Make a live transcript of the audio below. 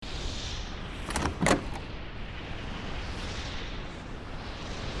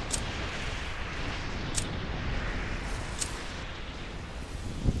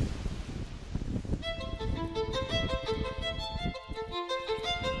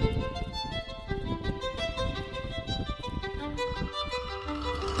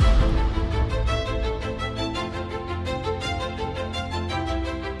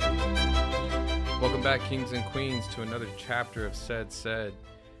back, kings and queens, to another chapter of Said.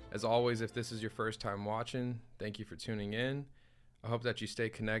 As always, if this is your first time watching, thank you for tuning in. I hope that you stay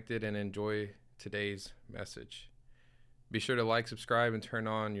connected and enjoy today's message. Be sure to like, subscribe, and turn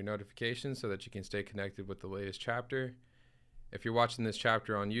on your notifications so that you can stay connected with the latest chapter. If you're watching this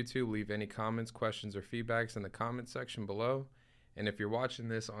chapter on YouTube, leave any comments, questions, or feedbacks in the comment section below. And if you're watching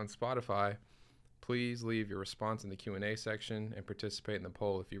this on Spotify, please leave your response in the Q&A section and participate in the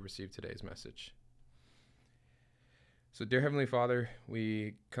poll if you received today's message. So, dear Heavenly Father,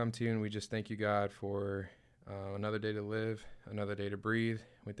 we come to you and we just thank you, God, for another day to live, another day to breathe.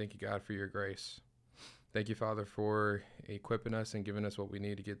 We thank you, God, for your grace. Thank you, Father, for equipping us and giving us what we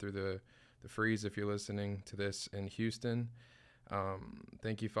need to get through the freeze if you're listening to this in Houston.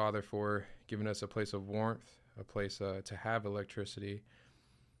 Thank you, Father, for giving us a place of warmth, a place to have electricity,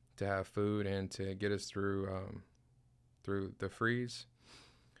 to have food, and to get us through the freeze.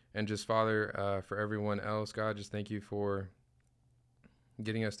 And just, Father, for everyone else, God, just thank you for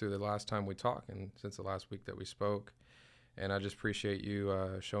getting us through the last time we talked and since the last week that we spoke. And I just appreciate you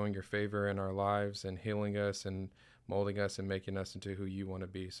showing your favor in our lives and healing us and molding us and making us into who you want to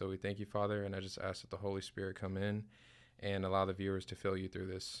be. So we thank you, Father, and I just ask that the Holy Spirit come in and allow the viewers to feel you through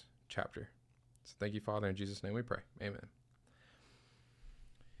this chapter. So thank you, Father. In Jesus' name we pray. Amen.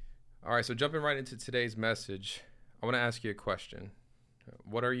 All right, so jumping right into today's message, I want to ask you a question.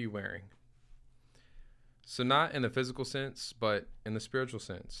 What are you wearing? So not in the physical sense, but in the spiritual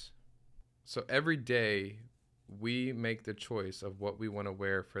sense. So every day we make the choice of what we want to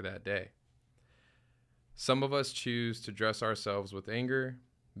wear for that day. Some of us choose to dress ourselves with anger,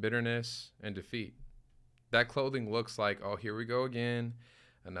 bitterness, and defeat. That clothing looks like, oh, here we go again,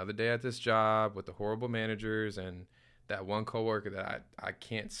 another day at this job with the horrible managers and that one coworker that I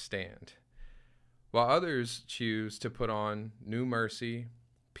can't stand. While others choose to put on new mercy,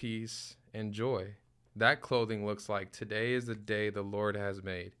 peace, and joy. That clothing looks like, today is the day the Lord has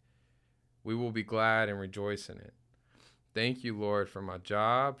made. We will be glad and rejoice in it. Thank you, Lord, for my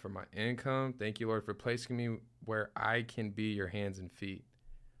job, for my income. Thank you, Lord, for placing me where I can be your hands and feet.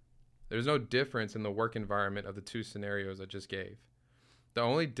 There's no difference in the work environment of the two scenarios I just gave. The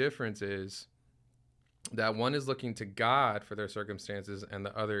only difference is that one is looking to God for their circumstances and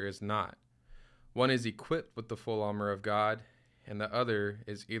the other is not. One is equipped with the full armor of God, and the other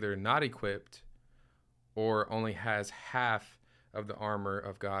is either not equipped or only has half of the armor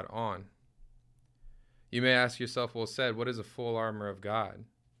of God on. You may ask yourself, well, Said, what is a full armor of God?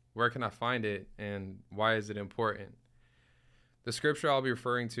 Where can I find it, and why is it important? The scripture I'll be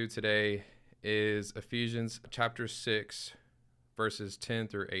referring to today is Ephesians chapter 6, verses 10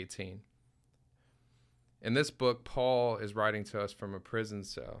 through 18. In this book, Paul is writing to us from a prison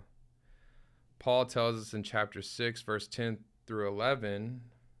cell. Paul tells us in chapter 6, verse 10 through 11,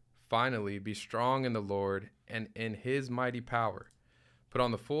 finally, be strong in the Lord and in his mighty power. Put on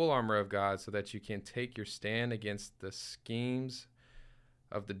the full armor of God so that you can take your stand against the schemes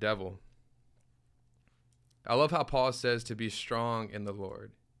of the devil. I love how Paul says to be strong in the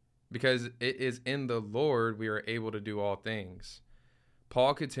Lord, because it is in the Lord we are able to do all things.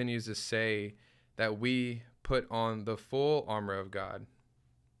 Paul continues to say that we put on the full armor of God,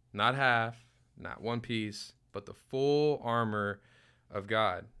 not half, not one piece, but the full armor of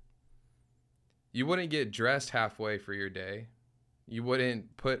God. You wouldn't get dressed halfway for your day. You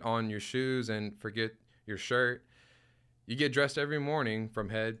wouldn't put on your shoes and forget your shirt. You get dressed every morning from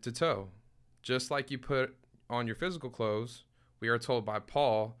head to toe. Just like you put on your physical clothes, we are told by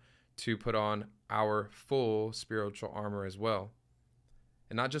Paul to put on our full spiritual armor as well.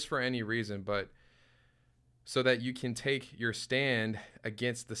 And not just for any reason, but so that you can take your stand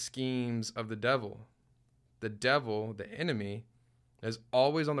against the schemes of the devil. The devil, the enemy, is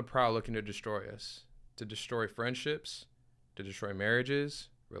always on the prowl looking to destroy us, to destroy friendships, to destroy marriages,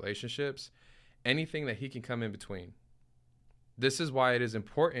 relationships, anything that he can come in between. This is why it is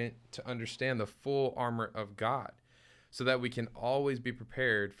important to understand the full armor of God, so that we can always be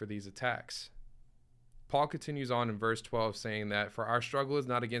prepared for these attacks. Paul continues on in verse 12 saying that, for our struggle is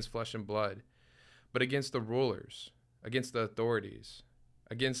not against flesh and blood, but against the rulers, against the authorities,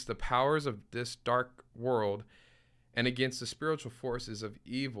 against the powers of this dark world, and against the spiritual forces of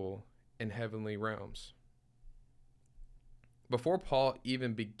evil in heavenly realms. Before Paul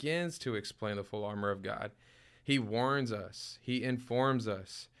even begins to explain the full armor of God, he warns us, he informs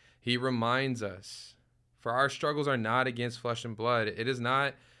us, he reminds us, for our struggles are not against flesh and blood. It is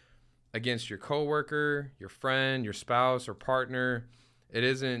not against your coworker, your friend, your spouse, or partner. It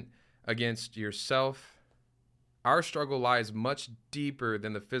isn't against yourself. Our struggle lies much deeper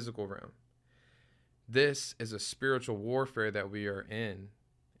than the physical realm. This is a spiritual warfare that we are in.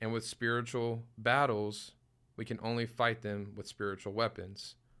 And with spiritual battles, we can only fight them with spiritual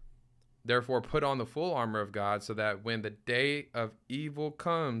weapons. Therefore, put on the full armor of God so that when the day of evil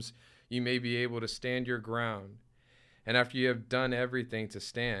comes, you may be able to stand your ground. And after you have done everything to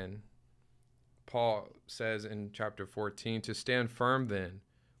stand, Paul says in chapter 14, to stand firm then,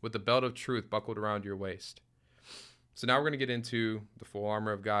 with the belt of truth buckled around your waist. So now we're going to get into the full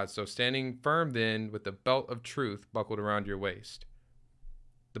armor of God. So standing firm then, with the belt of truth buckled around your waist.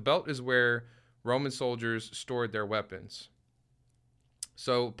 The belt is where Roman soldiers stored their weapons.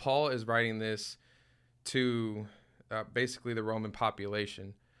 So Paul is writing this to basically the Roman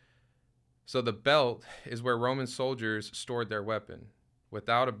population. So the belt is where Roman soldiers stored their weapon.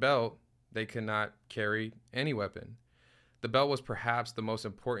 Without a belt, they could not carry any weapon. The belt was perhaps the most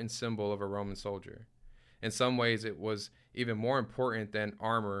important symbol of a Roman soldier. In some ways, it was even more important than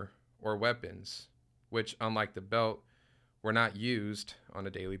armor or weapons, which, unlike the belt, were not used on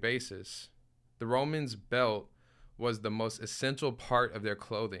a daily basis. The Romans' belt was the most essential part of their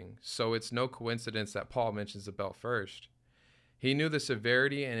clothing, so it's no coincidence that Paul mentions the belt first. He knew the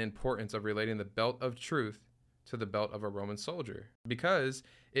severity and importance of relating the belt of truth to the belt of a Roman soldier, because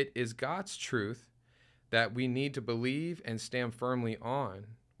it is God's truth that we need to believe and stand firmly on.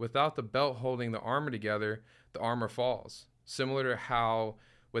 Without the belt holding the armor together, the armor falls, similar to how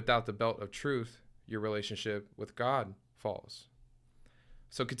without the belt of truth, your relationship with God falls.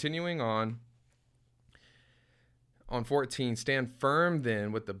 So continuing on 14, stand firm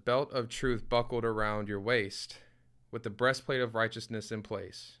then with the belt of truth buckled around your waist, with the breastplate of righteousness in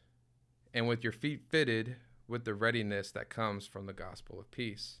place, and with your feet fitted with the readiness that comes from the gospel of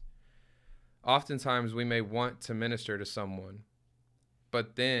peace. Oftentimes we may want to minister to someone,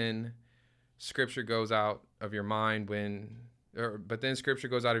 but then scripture goes out of your mind or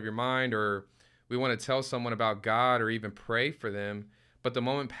we want to tell someone about God or even pray for them, but the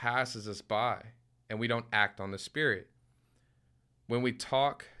moment passes us by and we don't act on the Spirit. When we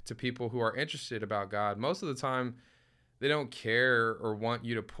talk to people who are interested about God, most of the time they don't care or want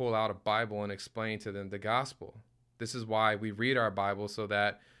you to pull out a Bible and explain to them the gospel. This is why we read our Bible, so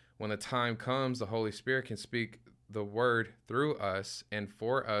that when the time comes, the Holy Spirit can speak the word through us and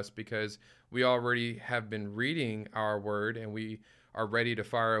for us, because we already have been reading our word and we are ready to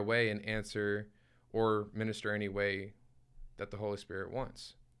fire away and answer or minister any way that the Holy Spirit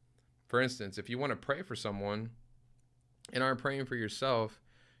wants. For instance, if you want to pray for someone and aren't praying for yourself,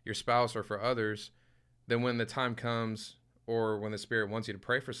 your spouse, or for others, then when the time comes or when the Spirit wants you to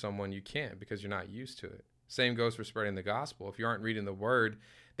pray for someone, you can't, because you're not used to it. Same goes for spreading the gospel. If you aren't reading the word,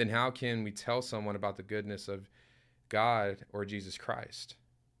 then how can we tell someone about the goodness of God or Jesus Christ?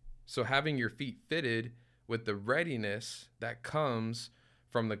 So having your feet fitted with the readiness that comes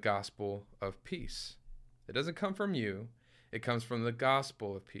from the gospel of peace. It doesn't come from you. It comes from the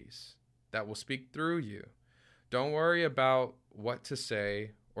gospel of peace that will speak through you. Don't worry about what to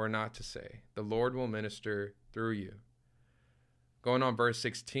say or not to say. The Lord will minister through you. Going on verse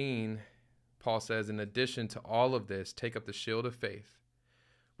 16, Paul says, in addition to all of this, take up the shield of faith,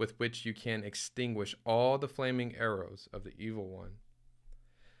 with which you can extinguish all the flaming arrows of the evil one.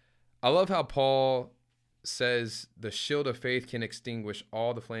 I love how Paul says the shield of faith can extinguish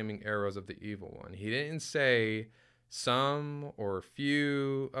all the flaming arrows of the evil one. He didn't say some or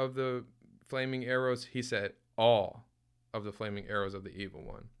few of the flaming arrows. He said all of the flaming arrows of the evil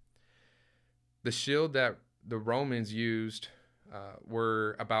one. The shield that the Romans used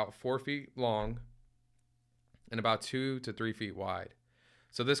were about 4 feet long and about 2 to 3 feet wide.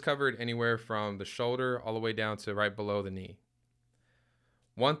 So this covered anywhere from the shoulder all the way down to right below the knee.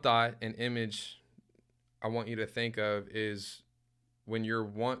 One thought, an image I want you to think of is when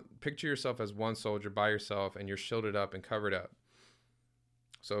picture yourself as one soldier by yourself and you're shielded up and covered up.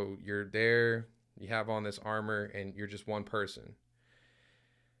 So you're there, you have on this armor, and you're just one person.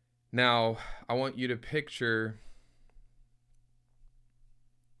 Now, I want you to picture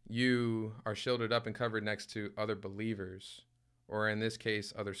you are shielded up and covered next to other believers, or in this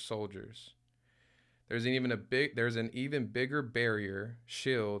case, other soldiers. There's an even bigger barrier,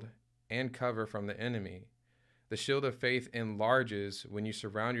 shield, and cover from the enemy. The shield of faith enlarges when you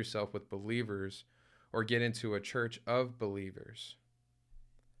surround yourself with believers or get into a church of believers.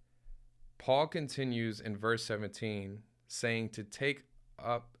 Paul continues in verse 17, saying to take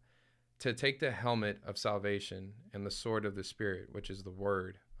the helmet of salvation and the sword of the Spirit, which is the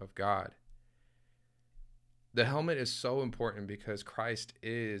word of God. The helmet is so important because Christ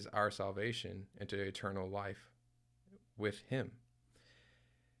is our salvation into eternal life with him.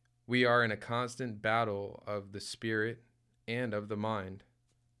 We are in a constant battle of the spirit and of the mind.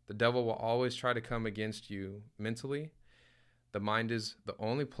 The devil will always try to come against you mentally, The mind is the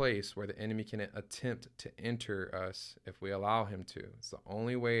only place where the enemy can attempt to enter us if we allow him to. It's the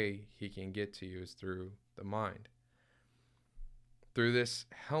only way he can get to you is through the mind. Through this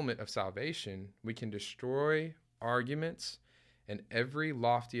helmet of salvation, we can destroy arguments and every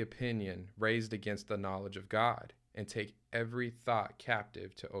lofty opinion raised against the knowledge of God and take every thought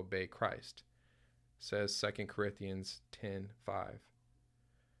captive to obey Christ, says 2 Corinthians 10:5.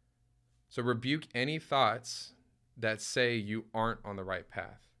 So rebuke any thoughts that say you aren't on the right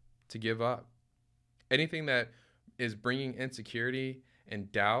path, to give up. Anything that is bringing insecurity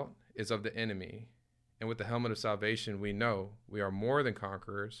and doubt is of the enemy. And with the helmet of salvation, we know we are more than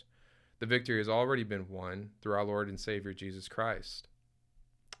conquerors. The victory has already been won through our Lord and Savior, Jesus Christ.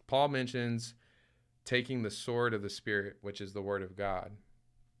 Paul mentions taking the sword of the Spirit, which is the Word of God.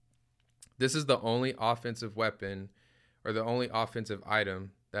 This is the only offensive weapon or the only offensive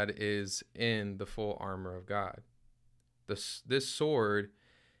item that is in the full armor of God. This sword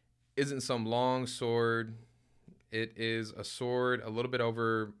isn't some long sword. It is a sword a little bit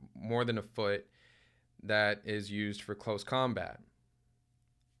over more than a foot that is used for close combat.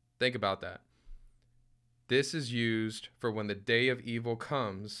 Think about that. This is used for when the day of evil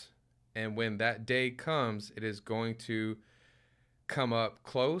comes, and when that day comes, it is going to come up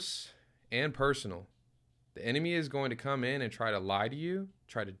close and personal. The enemy is going to come in and try to lie to you,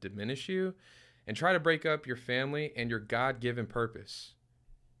 try to diminish you, and try to break up your family and your God-given purpose.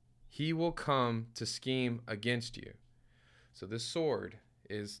 He will come to scheme against you. So this sword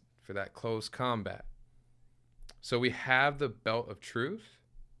is for that close combat. So we have the belt of truth,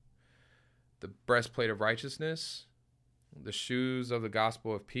 the breastplate of righteousness, the shoes of the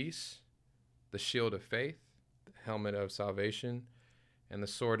gospel of peace, the shield of faith, the helmet of salvation, and the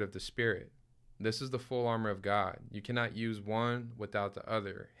sword of the Spirit. This is the full armor of God. You cannot use one without the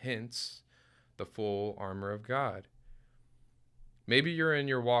other. Hence, the full armor of God. Maybe you're in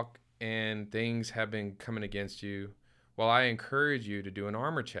your walk and things have been coming against you. Well, I encourage you to do an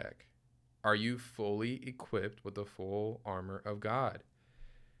armor check. Are you fully equipped with the full armor of God?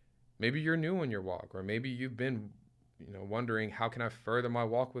 Maybe you're new in your walk, or maybe you've been, wondering, how can I further my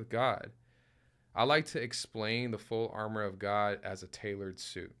walk with God? I like to explain the full armor of God as a tailored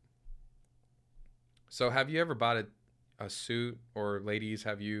suit. So have you ever bought a suit, or ladies,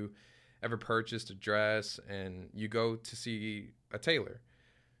 have you ever purchased a dress and you go to see a tailor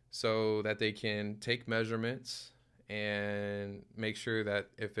so that they can take measurements and make sure that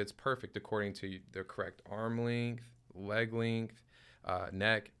if it's perfect according to the correct arm length, leg length,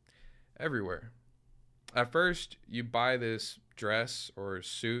 neck, everywhere. At first, you buy this dress or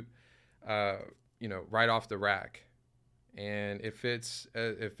suit, right off the rack, and it fits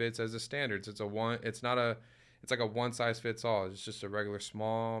as a standard. It's like a one size fits all. It's just a regular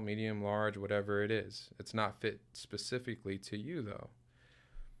small, medium, large, whatever it is. It's not fit specifically to you, though.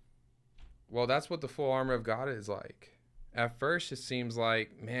 Well, that's what the full armor of God is like. At first, it seems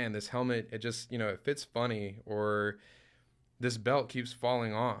like, man, this helmet, it just, it fits funny, or this belt keeps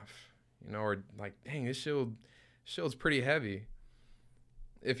falling off, or like, dang, this shield's pretty heavy.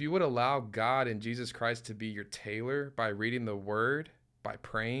 If you would allow God and Jesus Christ to be your tailor by reading the word, by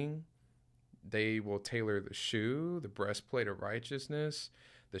praying, they will tailor the shoe, the breastplate of righteousness,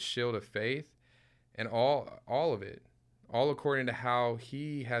 the shield of faith, and all of it, all according to how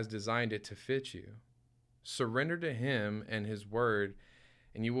he has designed it to fit you. Surrender to him and his word,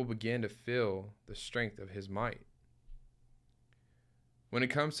 and you will begin to feel the strength of his might. When it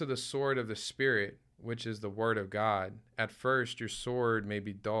comes to the sword of the Spirit, which is the word of God, at first your sword may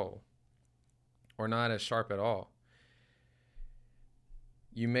be dull or not as sharp at all.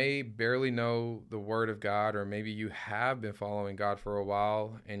 You may barely know the word of God, or maybe you have been following God for a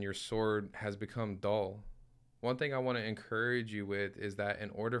while and your sword has become dull. One thing I want to encourage you with is that in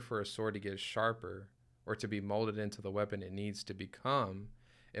order for a sword to get sharper or to be molded into the weapon it needs to become,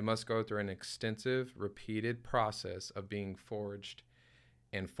 it must go through an extensive, repeated process of being forged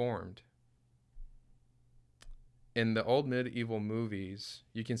and formed. In the old medieval movies,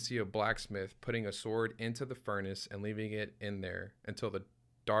 you can see a blacksmith putting a sword into the furnace and leaving it in there until the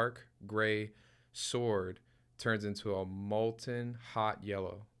dark gray sword turns into a molten hot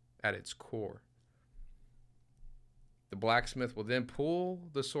yellow at its core. The blacksmith will then pull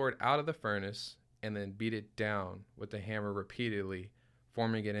the sword out of the furnace and then beat it down with the hammer repeatedly,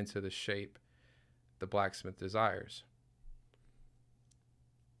 forming it into the shape the blacksmith desires.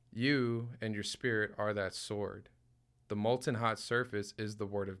 You and your spirit are that sword. The molten hot surface is the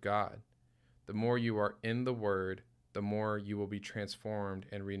word of God. The more you are in the word, the more you will be transformed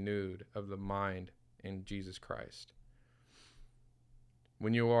and renewed of the mind in Jesus Christ.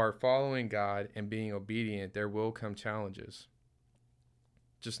 When you are following God and being obedient, there will come challenges.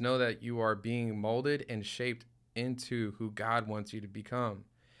 Just know that you are being molded and shaped into who God wants you to become.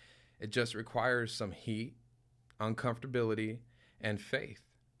 It just requires some heat, uncomfortability, and faith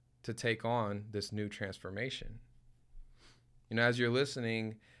to take on this new transformation. As you're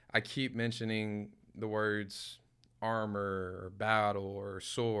listening, I keep mentioning the words armor or battle or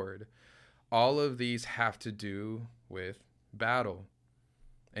sword. All of these have to do with battle.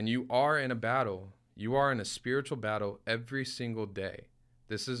 And you are in a battle. You are in a spiritual battle every single day.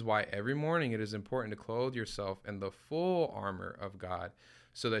 This is why every morning it is important to clothe yourself in the full armor of God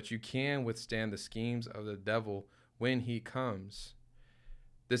so that you can withstand the schemes of the devil when he comes.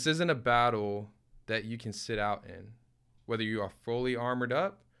 This isn't a battle that you can sit out in. Whether you are fully armored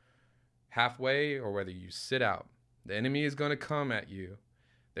up, halfway, or whether you sit out, the enemy is going to come at you.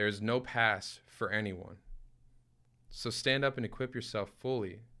 There is no pass for anyone. So stand up and equip yourself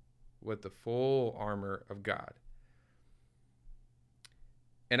fully with the full armor of God.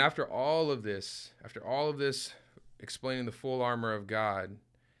 And after all of this explaining the full armor of God,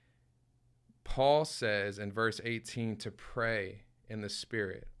 Paul says in verse 18 to pray in the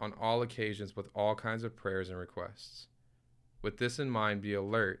Spirit on all occasions with all kinds of prayers and requests. With this in mind, be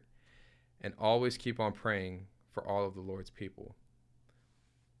alert and always keep on praying for all of the Lord's people.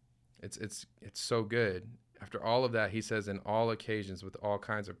 It's so good. After all of that, he says in all occasions with all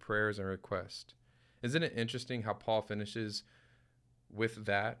kinds of prayers and requests. Isn't it interesting how Paul finishes with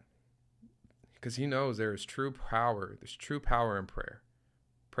that? Because he knows there is true power. There's true power in prayer.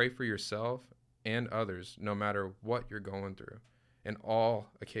 Pray for yourself and others, no matter what you're going through, in all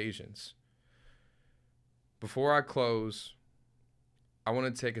occasions. Before I close, I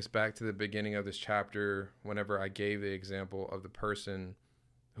want to take us back to the beginning of this chapter whenever I gave the example of the person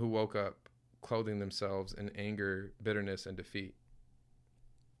who woke up clothing themselves in anger, bitterness, and defeat.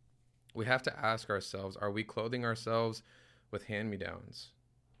 We have to ask ourselves, are we clothing ourselves with hand-me-downs?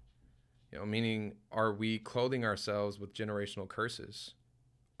 Meaning, are we clothing ourselves with generational curses?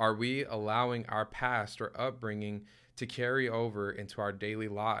 Are we allowing our past or upbringing to carry over into our daily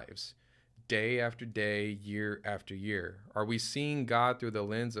lives, day after day, year after year? Are we seeing God through the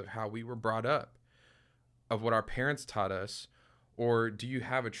lens of how we were brought up, of what our parents taught us? Or do you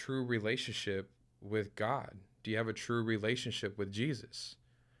have a true relationship with God? Do you have a true relationship with Jesus?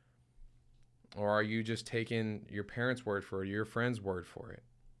 Or are you just taking your parents' word for it, your friend's word for it?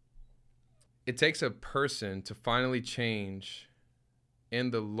 It takes a person to finally change in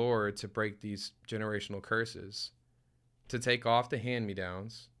the Lord to break these generational curses, to take off the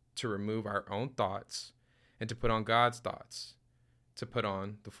hand-me-downs, to remove our own thoughts, and to put on God's thoughts, to put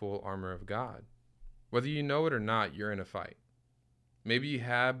on the full armor of God. Whether you know it or not, you're in a fight. Maybe you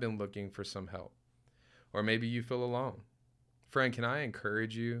have been looking for some help, or maybe you feel alone. Friend, can I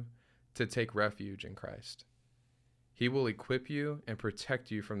encourage you to take refuge in Christ? He will equip you and protect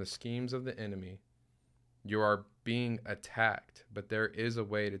you from the schemes of the enemy. You are being attacked, but there is a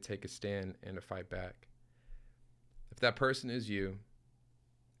way to take a stand and to fight back. If that person is you,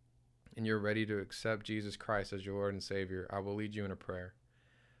 and you're ready to accept Jesus Christ as your Lord and Savior, I will lead you in a prayer.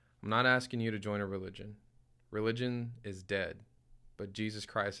 I'm not asking you to join a religion. Religion is dead, but Jesus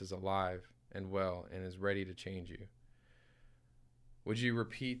Christ is alive and well and is ready to change you. Would you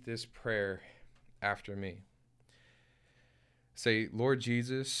repeat this prayer after me? Say, Lord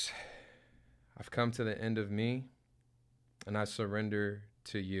Jesus, I've come to the end of me, and I surrender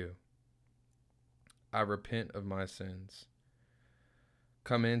to you. I repent of my sins.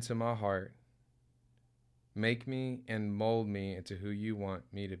 Come into my heart. Make me and mold me into who you want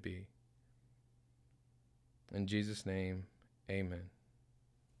me to be. In Jesus' name, amen.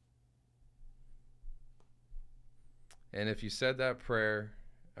 And if you said that prayer,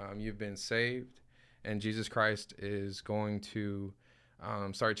 you've been saved, and Jesus Christ is going to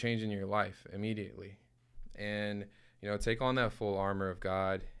start changing your life immediately. And, take on that full armor of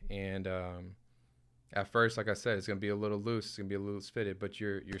God. And at first, like I said, it's going to be a little loose. It's going to be a little loose fitted, but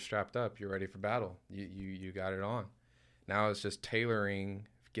you're strapped up. You're ready for battle. You got it on. Now it's just tailoring,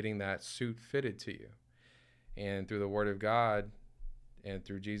 getting that suit fitted to you. And through the Word of God and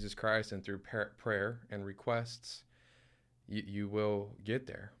through Jesus Christ and through prayer and requests, you will get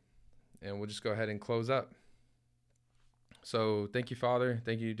there. And we'll just go ahead and close up. So thank you, Father.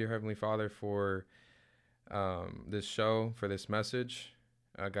 Thank you, dear Heavenly Father, for this show, for this message.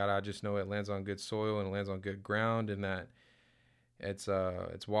 God, I just know it lands on good soil and it lands on good ground, and that it's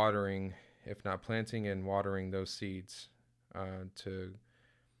watering, if not planting and watering those seeds to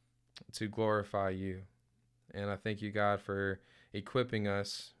glorify you. And I thank you, God, for equipping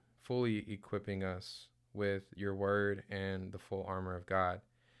us, fully equipping us with your word and the full armor of God.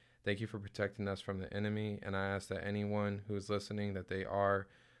 Thank you for protecting us from the enemy. And I ask that anyone who is listening, that they are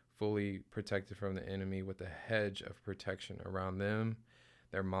fully protected from the enemy with a hedge of protection around them,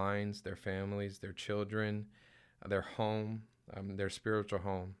 their minds, their families, their children, their home, their spiritual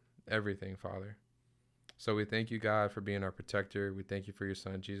home, everything, Father. So we thank you, God, for being our protector. We thank you for your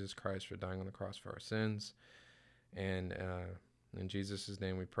Son, Jesus Christ, for dying on the cross for our sins. And in Jesus'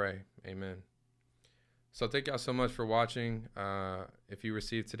 name we pray. Amen. So thank y'all so much for watching. If you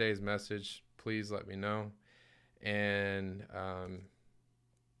received today's message, please let me know. And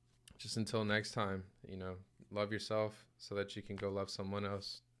just until next time, love yourself so that you can go love someone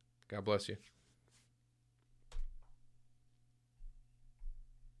else. God bless you.